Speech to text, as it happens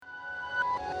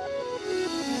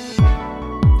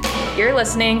You're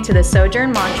listening to the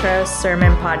Sojourn Montrose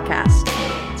Sermon Podcast.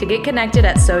 To get connected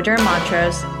at Sojourn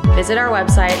Montrose, visit our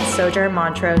website,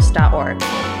 sojournmontrose.org.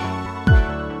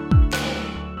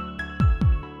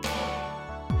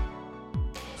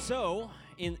 So,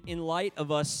 in light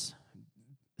of us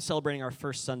celebrating our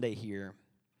first Sunday here,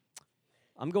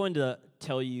 I'm going to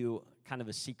tell you kind of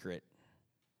a secret.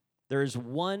 There's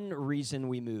one reason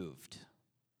we moved.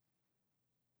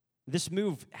 This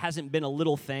move hasn't been a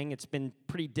little thing. It's been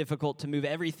pretty difficult to move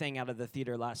everything out of the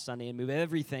theater last Sunday and move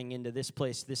everything into this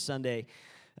place this Sunday.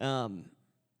 And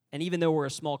even though we're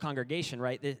a small congregation,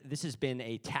 right, this has been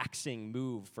a taxing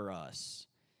move for us.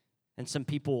 And some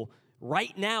people,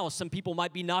 right now, some people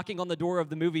might be knocking on the door of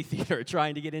the movie theater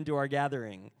trying to get into our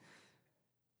gathering.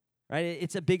 Right?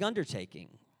 It's a big undertaking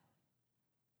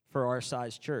for our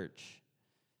size church.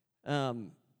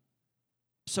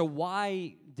 So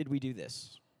why did we do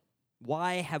this?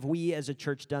 Why have we as a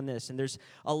church done this? And there's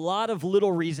a lot of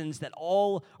little reasons that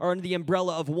all are under the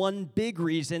umbrella of one big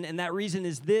reason, and that reason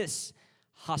is this: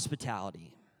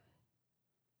 hospitality.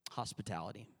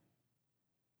 Hospitality.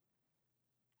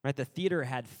 Right? The theater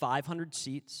had 500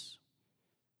 seats.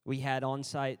 We had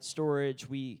on-site storage.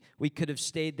 We could have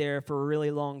stayed there for a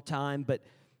really long time, but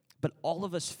all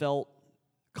of us felt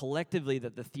collectively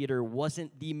that the theater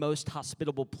wasn't the most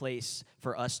hospitable place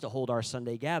for us to hold our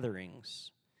Sunday gatherings.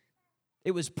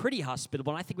 It was pretty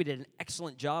hospitable, and I think we did an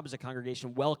excellent job as a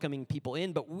congregation welcoming people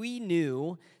in, but we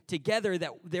knew together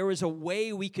that there was a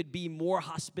way we could be more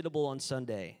hospitable on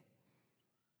Sunday.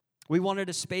 We wanted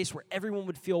a space where everyone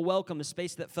would feel welcome, a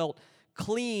space that felt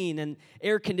clean, and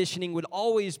air conditioning would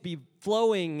always be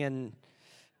flowing, and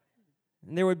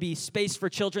there would be space for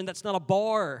children that's not a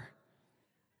bar.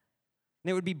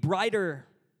 And it would be brighter.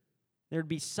 There would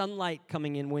be sunlight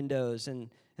coming in windows,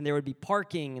 and there would be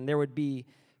parking, and there would be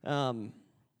all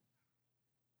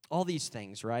these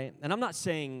things, right? And I'm not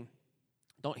saying,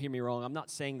 don't hear me wrong, I'm not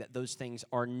saying that those things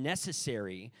are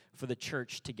necessary for the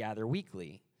church to gather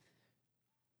weekly.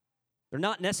 They're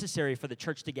not necessary for the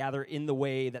church to gather in the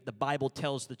way that the Bible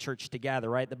tells the church to gather,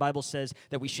 right? The Bible says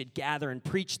that we should gather and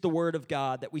preach the word of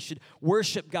God, that we should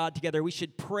worship God together, we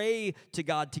should pray to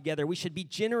God together, we should be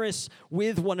generous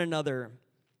with one another.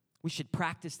 We should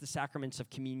practice the sacraments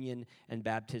of communion and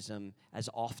baptism as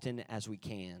often as we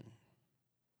can.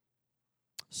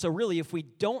 So really, if we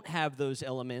don't have those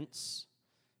elements,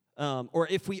 or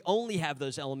if we only have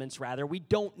those elements, rather, we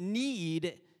don't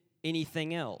need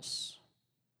anything else.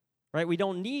 Right? We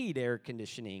don't need air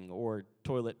conditioning or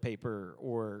toilet paper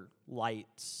or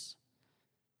lights.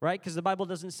 Right? Because the Bible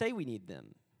doesn't say we need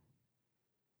them.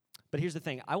 But here's the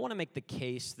thing. I want to make the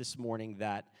case this morning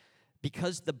that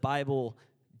because the Bible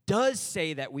does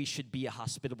say that we should be a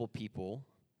hospitable people,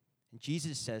 and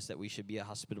Jesus says that we should be a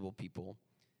hospitable people,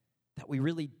 that we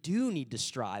really do need to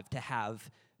strive to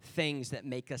have things that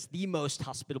make us the most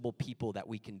hospitable people that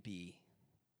we can be.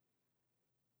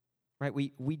 Right?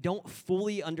 We don't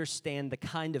fully understand the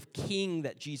kind of king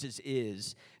that Jesus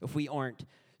is if we aren't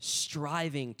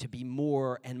striving to be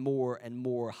more and more and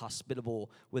more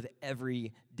hospitable with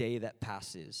every day that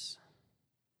passes.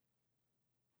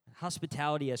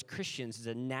 Hospitality as Christians is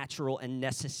a natural and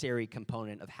necessary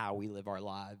component of how we live our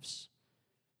lives.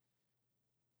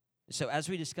 So as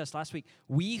we discussed last week,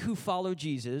 we who follow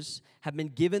Jesus have been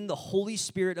given the Holy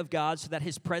Spirit of God so that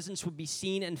his presence would be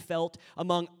seen and felt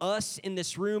among us in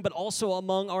this room, but also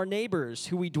among our neighbors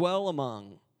who we dwell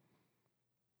among.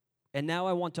 And now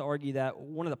I want to argue that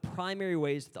one of the primary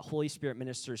ways that the Holy Spirit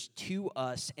ministers to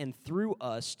us and through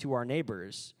us to our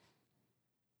neighbors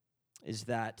is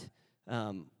that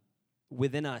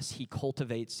within us, he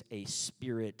cultivates a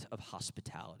spirit of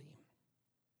hospitality.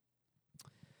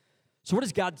 So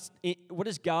what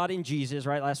is God in Jesus,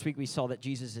 right? Last week we saw that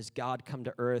Jesus is God come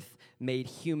to earth, made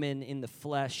human in the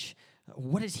flesh.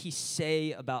 What does he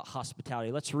say about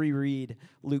hospitality? Let's reread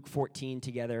Luke 14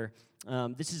 together.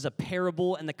 This is a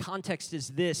parable, and the context is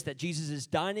this, that Jesus is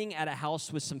dining at a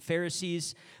house with some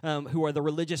Pharisees who are the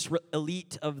religious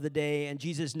elite of the day, and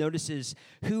Jesus notices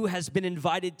who has been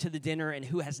invited to the dinner and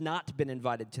who has not been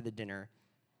invited to the dinner.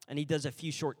 And he does a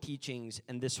few short teachings,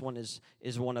 and this one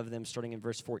is one of them, starting in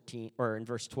verse 14, or in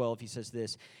verse 12, he says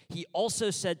this: He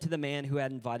also said to the man who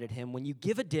had invited him, when you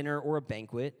give a dinner or a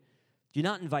banquet, do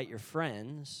not invite your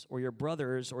friends or your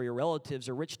brothers or your relatives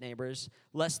or rich neighbors,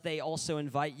 lest they also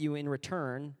invite you in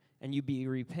return and you be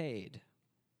repaid.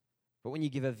 But when you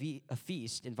give a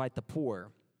feast, invite the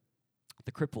poor,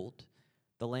 the crippled,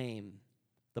 the lame,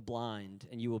 the blind,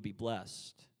 and you will be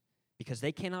blessed, because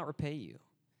they cannot repay you,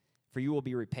 for you will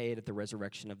be repaid at the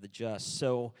resurrection of the just.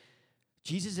 So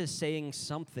Jesus is saying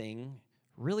something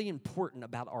really important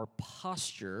about our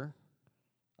posture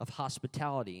of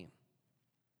hospitality.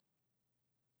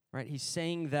 Right? He's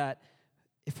saying that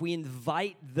if we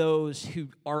invite those who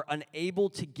are unable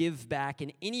to give back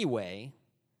in any way,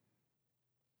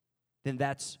 then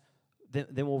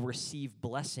we'll receive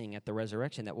blessing at the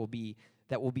resurrection. That will be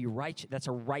righteous. That's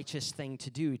a righteous thing to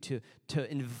do,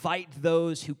 to invite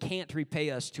those who can't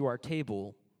repay us to our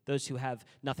table, those who have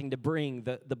nothing to bring,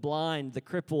 the blind, the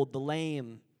crippled, the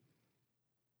lame,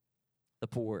 the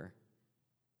poor.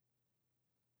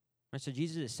 Right, so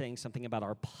Jesus is saying something about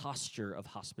our posture of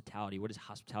hospitality. What does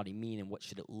hospitality mean, and what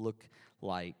should it look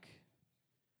like?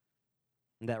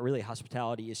 And that really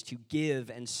hospitality is to give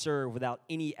and serve without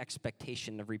any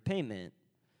expectation of repayment.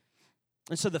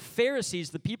 And so the Pharisees,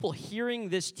 the people hearing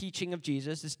this teaching of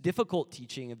Jesus, this difficult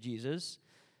teaching of Jesus,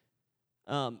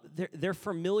 they're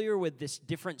familiar with this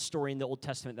different story in the Old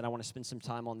Testament that I want to spend some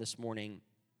time on this morning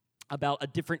about a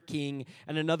different king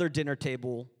and another dinner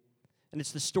table. And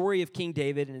it's the story of King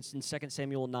David, and it's in 2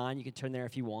 Samuel 9. You can turn there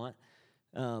if you want.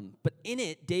 But in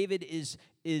it, David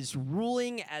is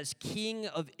ruling as king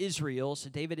of Israel. So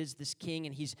David is this king,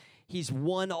 and he's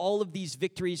won all of these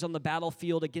victories on the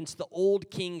battlefield against the old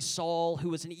king Saul, who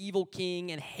was an evil king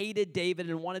and hated David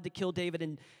and wanted to kill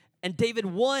David. And David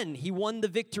won. He won the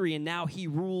victory, and now he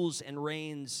rules and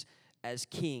reigns as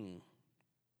king.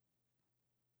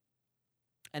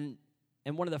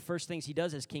 And one of the first things he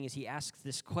does as king is he asks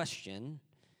this question.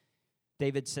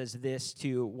 David says this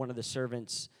to one of the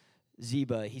servants,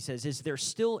 Ziba. He says, "Is there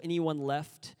still anyone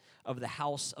left of the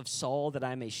house of Saul that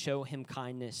I may show him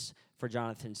kindness for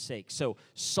Jonathan's sake?" So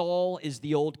Saul is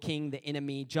the old king, the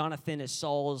enemy. Jonathan is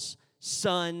Saul's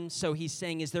son. So he's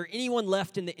saying, is there anyone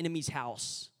left in the enemy's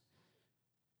house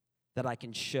that I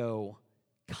can show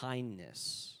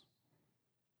kindness?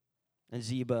 And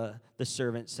Ziba, the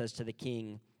servant, says to the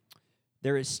king,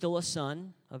 "There is still a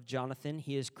son of Jonathan.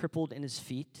 He is crippled in his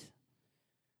feet."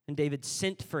 And David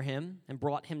sent for him and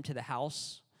brought him to the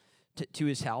house, to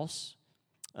his house.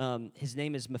 His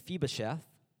name is Mephibosheth,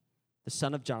 the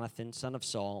son of Jonathan, son of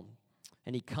Saul.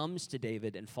 And he comes to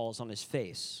David and falls on his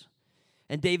face.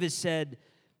 And David said,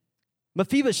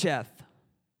 "Mephibosheth."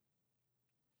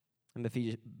 And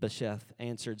Mephibosheth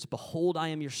answered, "Behold, I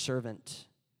am your servant."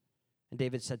 And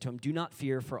David said to him, "Do not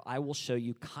fear, for I will show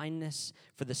you kindness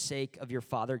for the sake of your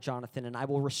father Jonathan, and I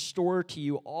will restore to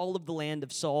you all of the land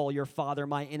of Saul, your father,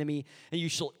 my enemy, and you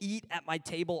shall eat at my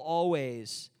table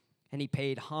always." And he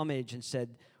paid homage and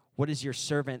said, "What is your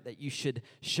servant that you should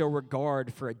show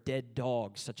regard for a dead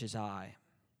dog such as I?"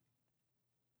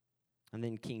 And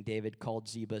then King David called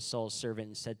Ziba, Saul's servant,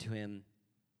 and said to him,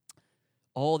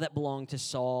 "All that belonged to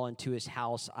Saul and to his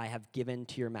house I have given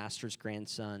to your master's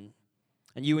grandson.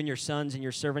 And you and your sons and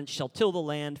your servants shall till the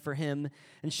land for him,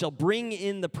 and shall bring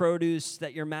in the produce,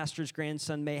 that your master's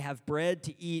grandson may have bread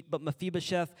to eat. But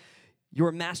Mephibosheth,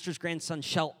 your master's grandson,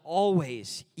 shall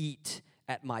always eat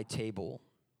at my table."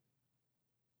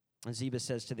 And Ziba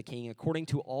says to the king, "According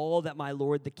to all that my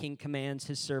lord the king commands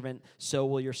his servant, so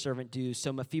will your servant do."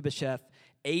 So Mephibosheth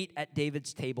ate at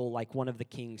David's table like one of the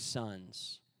king's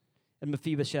sons. And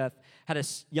Mephibosheth had a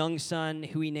young son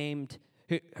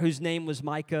whose name was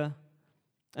Micah.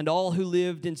 And all who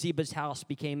lived in Ziba's house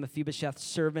became Mephibosheth's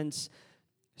servants.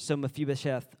 So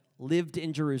Mephibosheth lived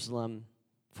in Jerusalem,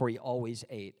 for he always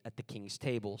ate at the king's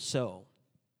table. So,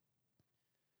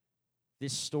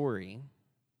 this story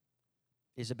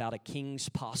is about a king's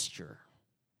posture,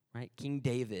 right? King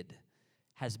David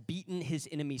has beaten his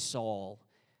enemy Saul,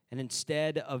 and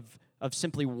instead of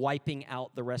simply wiping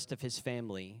out the rest of his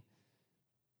family,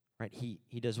 right, he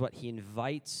does what? He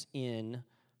invites in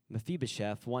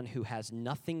Mephibosheth, one who has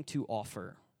nothing to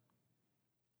offer.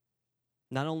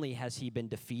 Not only has he been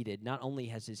defeated, not only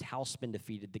has his house been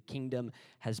defeated, the kingdom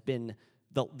has been,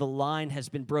 the line has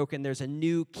been broken. There's a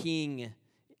new king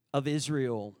of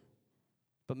Israel.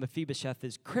 But Mephibosheth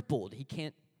is crippled. He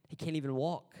can't even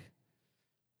walk.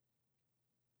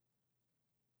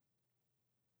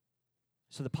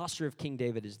 So the posture of King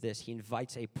David is this. He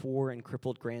invites a poor and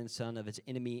crippled grandson of his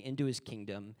enemy into his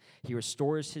kingdom. He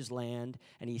restores his land,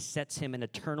 and he sets him an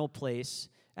eternal place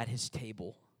at his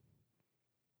table.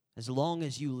 As long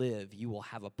as you live, you will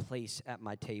have a place at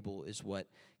my table, is what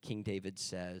King David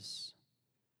says.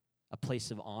 A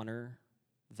place of honor,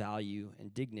 value,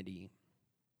 and dignity.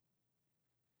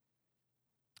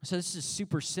 So this is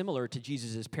super similar to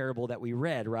Jesus' parable that we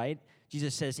read, right?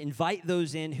 Jesus says, invite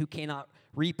those in who cannot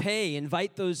repay.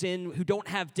 Invite those in who don't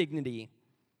have dignity,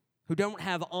 who don't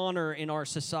have honor in our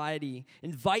society.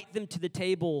 Invite them to the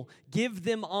table. Give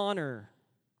them honor.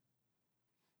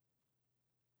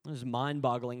 It was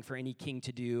mind-boggling for any king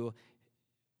to do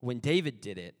when David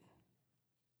did it.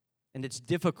 And it's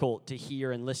difficult to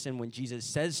hear and listen when Jesus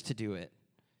says to do it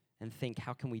and think,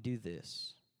 how can we do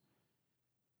this?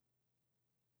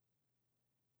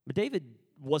 But David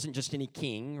wasn't just any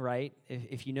king, right?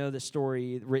 If you know the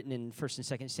story written in 1st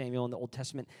and 2nd Samuel in the Old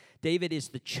Testament, David is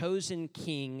the chosen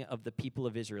king of the people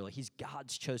of Israel. He's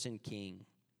God's chosen king.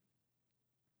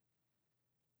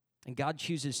 And God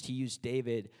chooses to use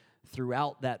David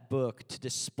throughout that book to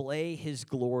display his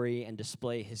glory and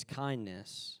display his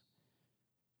kindness.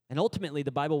 And ultimately,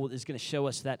 the Bible is going to show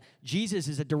us that Jesus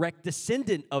is a direct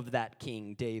descendant of that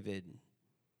king, David.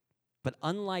 But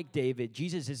unlike David,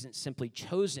 Jesus isn't simply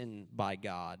chosen by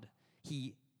God.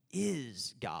 He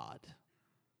is God.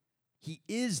 He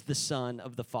is the Son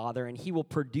of the Father, and he will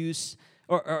produce,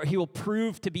 or he will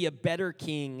prove to be a better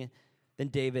king than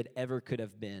David ever could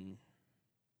have been.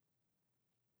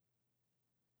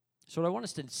 So what I want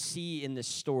us to see in this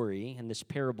story, in this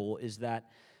parable, is that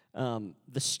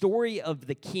the story of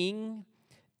the king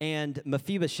and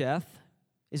Mephibosheth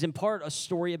is in part a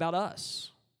story about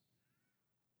us.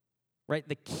 Right?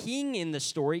 The king in the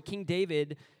story, King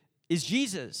David, is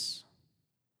Jesus,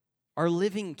 our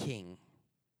living king.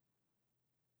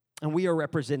 And we are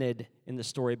represented in the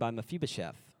story by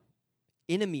Mephibosheth,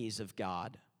 enemies of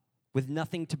God, with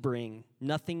nothing to bring,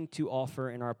 nothing to offer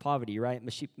in our poverty, right?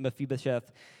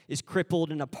 Mephibosheth is crippled,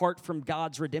 and apart from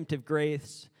God's redemptive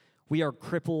grace, we are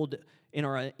crippled in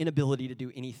our inability to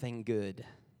do anything good.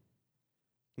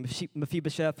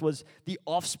 Mephibosheth was the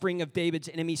offspring of David's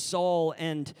enemy Saul,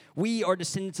 and we are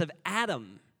descendants of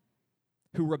Adam,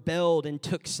 who rebelled and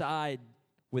took side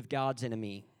with God's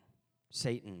enemy,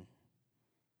 Satan.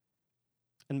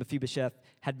 And Mephibosheth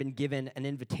had been given an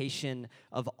invitation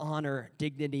of honor,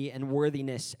 dignity, and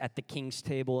worthiness at the king's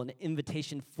table, an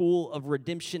invitation full of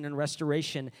redemption and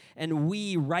restoration. And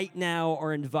we right now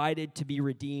are invited to be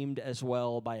redeemed as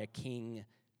well by a king,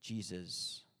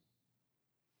 Jesus.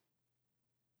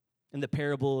 In the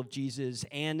parable of Jesus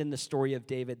and in the story of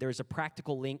David, there's a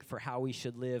practical link for how we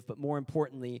should live, but more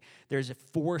importantly, there's a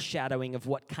foreshadowing of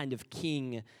what kind of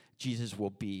king Jesus will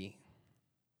be.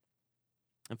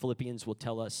 And Philippians will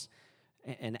tell us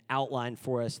and outline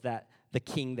for us that the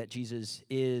king that Jesus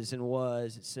is and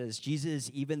was. It says,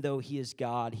 Jesus, even though he is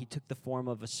God, he took the form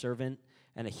of a servant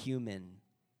and a human,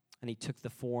 and he took the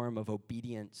form of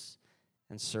obedience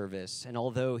and service. And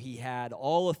although he had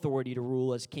all authority to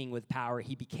rule as king with power,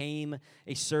 he became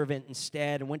a servant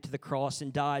instead and went to the cross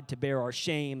and died to bear our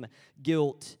shame,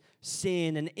 guilt,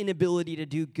 sin, and inability to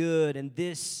do good. And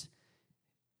this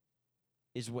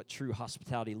is what true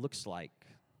hospitality looks like.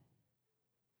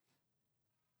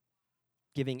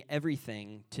 Giving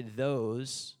everything to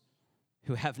those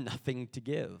who have nothing to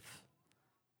give.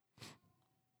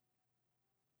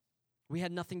 We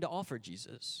had nothing to offer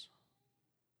Jesus.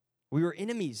 We were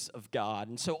enemies of God,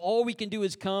 and so all we can do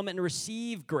is come and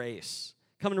receive grace.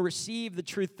 Come and receive the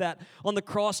truth that on the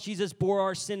cross, Jesus bore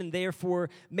our sin and therefore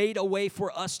made a way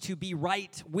for us to be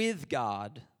right with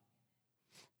God.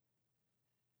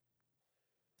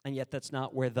 And yet that's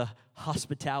not where the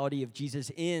hospitality of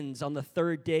Jesus ends. On the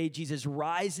third day, Jesus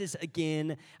rises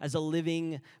again as a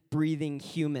living, breathing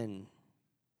human,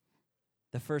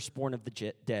 the firstborn of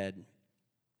the dead.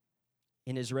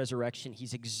 In his resurrection,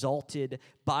 he's exalted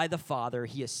by the Father.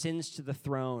 He ascends to the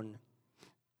throne.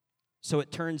 So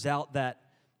it turns out that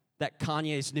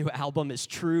Kanye's new album is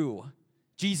true.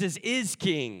 Jesus is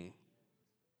king.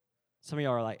 Some of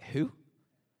y'all are like, who?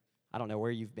 I don't know where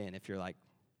you've been if you're like,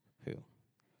 who?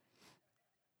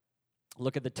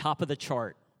 Look at the top of the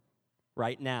chart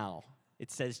right now.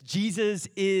 It says, Jesus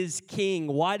is king.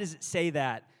 Why does it say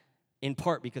that? In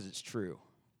part because it's true.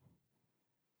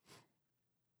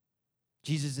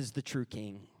 Jesus is the true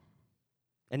king.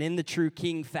 And in the true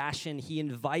king fashion, he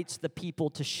invites the people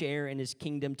to share in his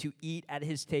kingdom, to eat at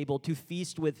his table, to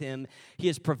feast with him. He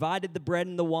has provided the bread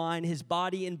and the wine, his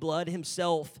body and blood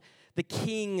himself. The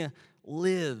king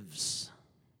lives.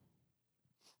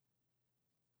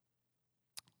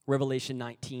 Revelation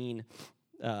 19,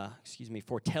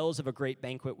 foretells of a great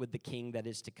banquet with the king that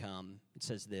is to come. It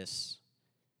says this,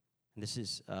 and this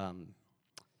is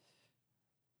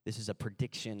a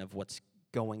prediction of what's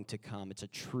going to come. It's a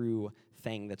true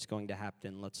thing that's going to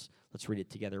happen. Let's read it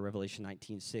together. Revelation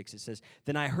 19:6. It says,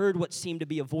 "Then I heard what seemed to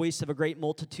be a voice of a great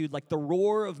multitude, like the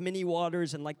roar of many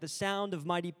waters and like the sound of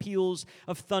mighty peals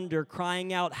of thunder,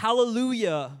 crying out,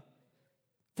 'Hallelujah!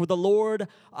 For the Lord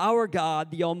our God,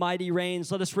 the Almighty,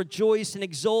 reigns. Let us rejoice and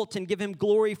exult and give him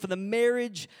glory, for the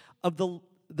marriage of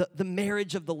the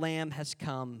marriage of the Lamb has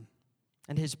come,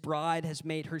 and his bride has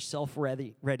made herself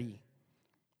ready.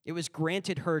 It was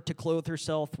granted her to clothe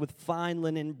herself with fine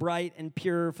linen, bright and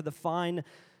pure, for the fine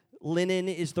Linen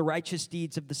is the righteous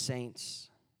deeds of the saints.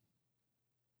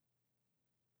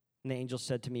 And the angel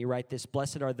said to me, write this,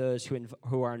 blessed are those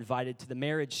who are invited to the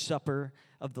marriage supper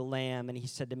of the Lamb. And he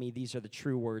said to me, these are the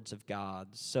true words of God.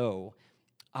 So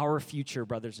our future,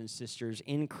 brothers and sisters,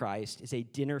 in Christ is a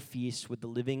dinner feast with the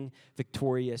living,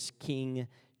 victorious King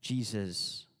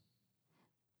Jesus.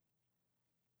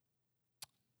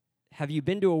 Have you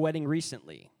been to a wedding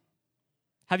recently?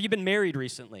 Have you been married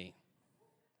recently?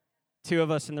 2 of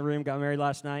us in the room got married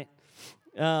last night.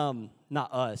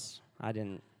 Not us. I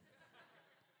didn't.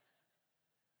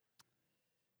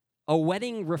 A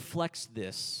wedding reflects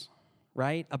this,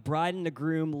 right? A bride and a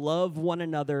groom love one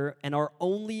another, and our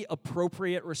only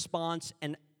appropriate response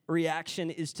and reaction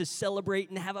is to celebrate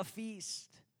and have a feast.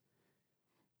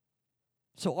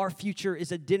 So our future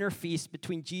is a dinner feast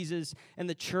between Jesus and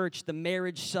the church, the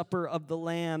marriage supper of the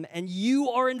Lamb, and you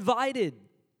are invited.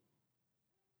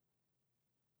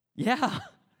 Yeah.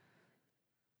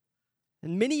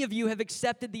 And many of you have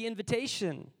accepted the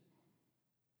invitation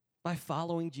by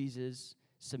following Jesus,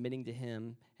 submitting to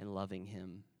him, and loving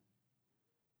him.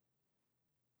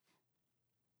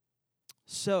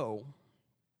 So,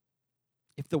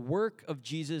 if the work of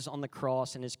Jesus on the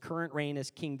cross and his current reign as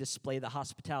king display the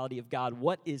hospitality of God,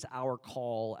 what is our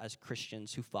call as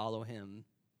Christians who follow him?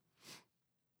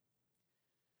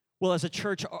 Well, as a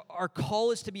church, our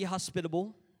call is to be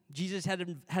hospitable. Jesus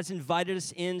has invited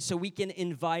us in so we can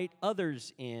invite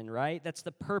others in, right? That's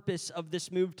the purpose of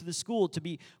this move to the school, to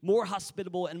be more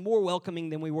hospitable and more welcoming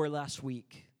than we were last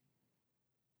week.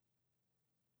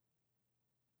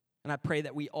 And I pray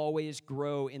that we always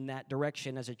grow in that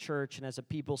direction as a church and as a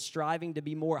people, striving to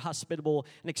be more hospitable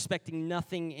and expecting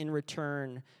nothing in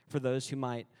return for those who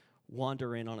might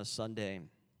wander in on a Sunday.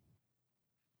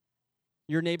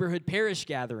 Your neighborhood parish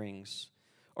gatherings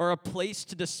are a place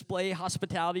to display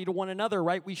hospitality to one another,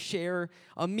 right? We share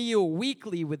a meal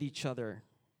weekly with each other.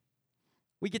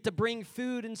 We get to bring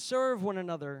food and serve one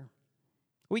another.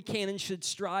 We can and should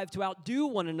strive to outdo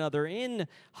one another in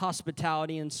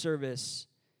hospitality and service.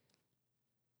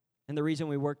 And the reason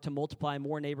we work to multiply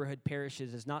more neighborhood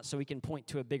parishes is not so we can point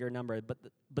to a bigger number, but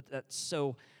that's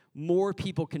so more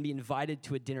people can be invited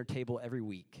to a dinner table every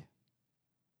week.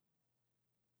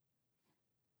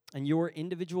 And your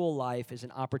individual life is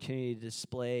an opportunity to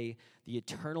display the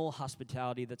eternal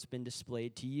hospitality that's been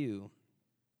displayed to you.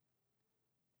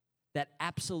 That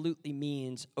absolutely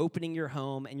means opening your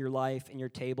home and your life and your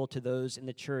table to those in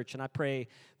the church. And I pray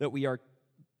that we are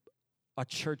a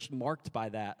church marked by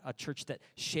that, a church that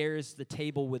shares the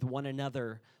table with one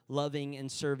another, loving and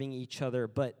serving each other.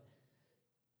 But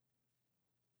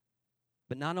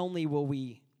not only will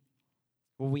we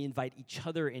invite each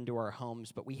other into our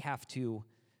homes, but we have to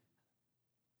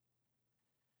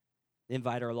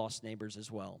invite our lost neighbors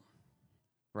as well,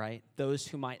 right? Those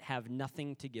who might have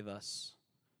nothing to give us.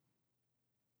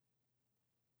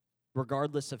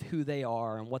 Regardless of who they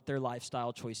are and what their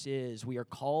lifestyle choice is, we are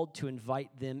called to invite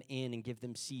them in and give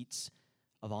them seats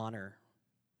of honor,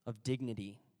 of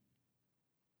dignity.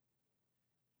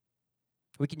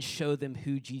 We can show them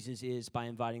who Jesus is by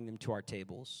inviting them to our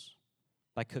tables,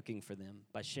 by cooking for them,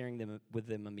 by sharing with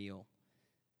them a meal.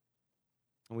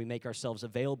 And we make ourselves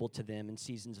available to them in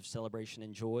seasons of celebration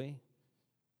and joy,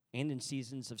 and in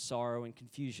seasons of sorrow and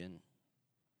confusion.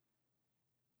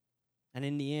 And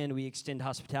in the end, we extend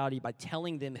hospitality by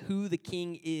telling them who the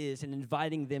king is and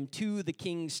inviting them to the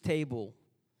king's table,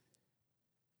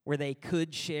 where they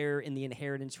could share in the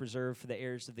inheritance reserved for the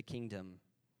heirs of the kingdom.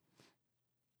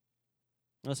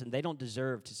 Listen, they don't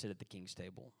deserve to sit at the king's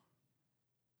table,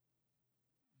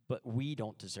 but we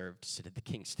don't deserve to sit at the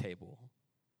king's table.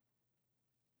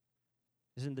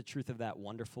 Isn't the truth of that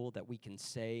wonderful, that we can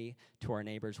say to our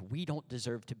neighbors, we don't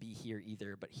deserve to be here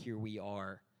either, but here we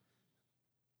are,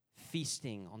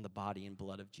 feasting on the body and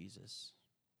blood of Jesus.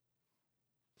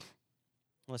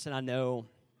 Listen, I know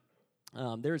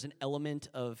there's an element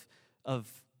of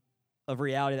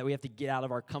reality that we have to get out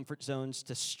of our comfort zones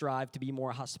to strive to be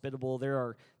more hospitable.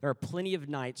 There are plenty of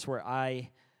nights where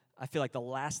I feel like the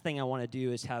last thing I want to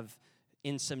do is have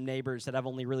in some neighbors that I've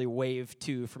only really waved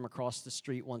to from across the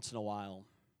street once in a while.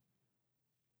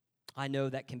 I know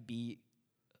that can be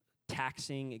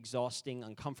taxing, exhausting,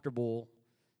 uncomfortable,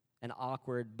 and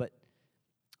awkward, but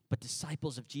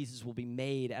disciples of Jesus will be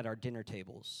made at our dinner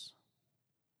tables.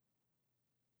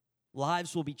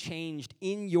 Lives will be changed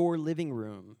in your living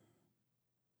room.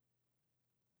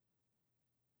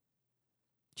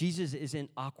 Jesus isn't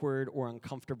awkward or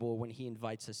uncomfortable when he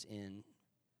invites us in.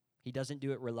 He doesn't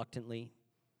do it reluctantly.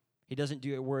 He doesn't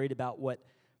do it worried about what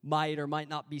might or might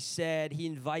not be said. He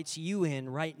invites you in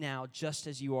right now, just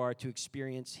as you are, to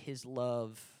experience his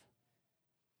love.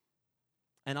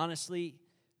 And honestly,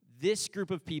 this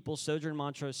group of people, Sojourn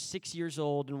Montrose, 6 years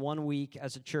old in 1 week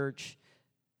as a church,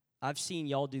 I've seen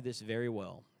y'all do this very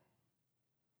well.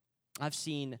 I've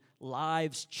seen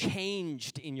lives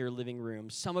changed in your living room.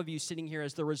 Some of you sitting here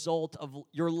as the result of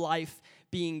your life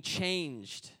being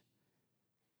changed.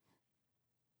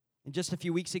 And just a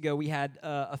few weeks ago, we had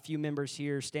a few members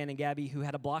here, Stan and Gabby, who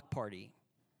had a block party.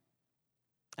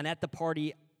 And at the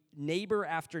party, neighbor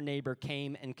after neighbor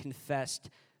came and confessed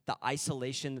the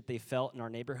isolation that they felt in our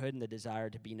neighborhood and the desire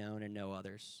to be known and know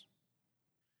others.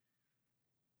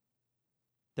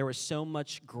 There was so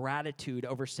much gratitude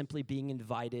over simply being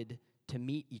invited to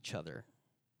meet each other.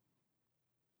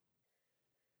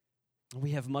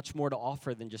 We have much more to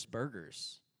offer than just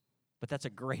burgers, but that's a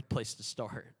great place to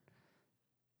start.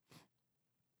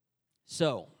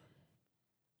 So,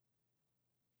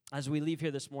 as we leave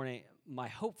here this morning, my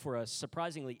hope for us,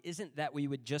 surprisingly, isn't that we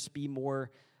would just be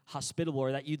more hospitable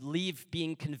or that you'd leave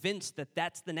being convinced that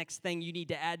that's the next thing you need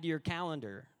to add to your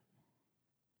calendar.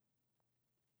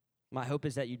 My hope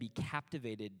is that you'd be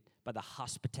captivated by the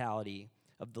hospitality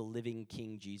of the living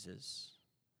King Jesus.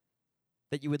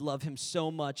 That you would love him so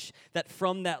much that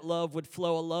from that love would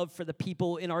flow a love for the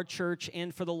people in our church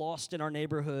and for the lost in our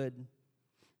neighborhood.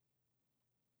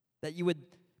 That you would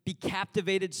be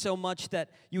captivated so much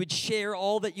that you would share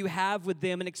all that you have with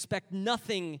them and expect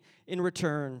nothing in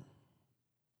return.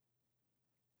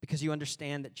 Because you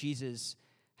understand that Jesus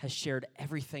has shared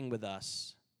everything with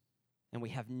us and we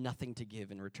have nothing to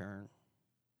give in return.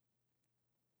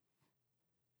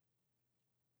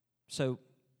 So,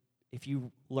 if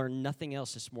you learn nothing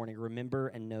else this morning, remember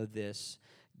and know this.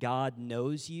 God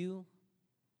knows you.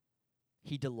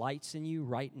 He delights in you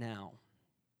right now.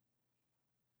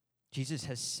 Jesus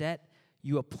has set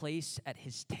you a place at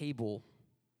his table,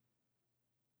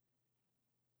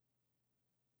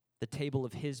 the table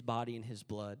of his body and his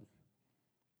blood.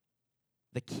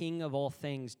 The King of all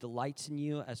things delights in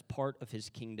you as part of his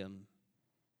kingdom.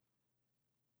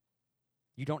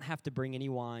 You don't have to bring any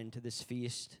wine to this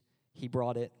feast. He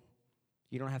brought it.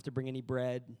 You don't have to bring any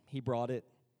bread. He brought it.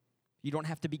 You don't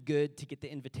have to be good to get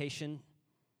the invitation.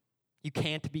 You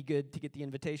can't be good to get the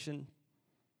invitation.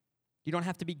 You don't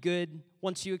have to be good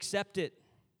once you accept it.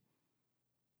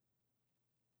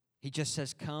 He just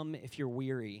says, come if you're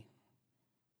weary,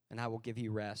 and I will give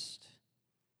you rest.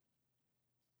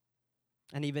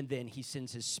 And even then, he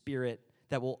sends his Spirit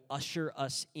that will usher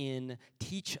us in,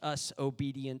 teach us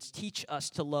obedience, teach us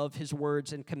to love his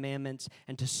words and commandments,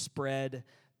 and to spread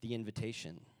the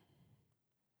invitation.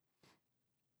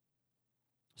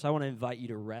 So I want to invite you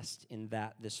to rest in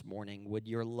that this morning. Would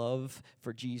your love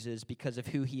for Jesus, because of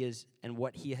who he is and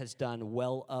what he has done,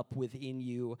 well up within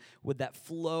you? Would that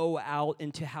flow out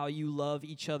into how you love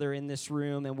each other in this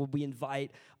room? And would we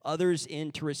invite others in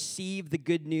to receive the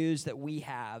good news that we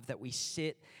have, that we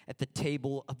sit at the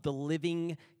table of the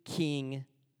living King,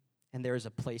 and there is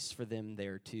a place for them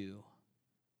there too?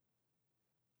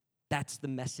 That's the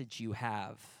message you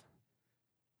have.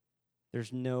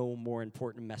 There's no more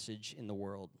important message in the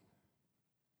world.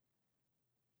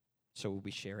 So will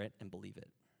we share it and believe it?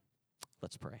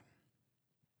 Let's pray.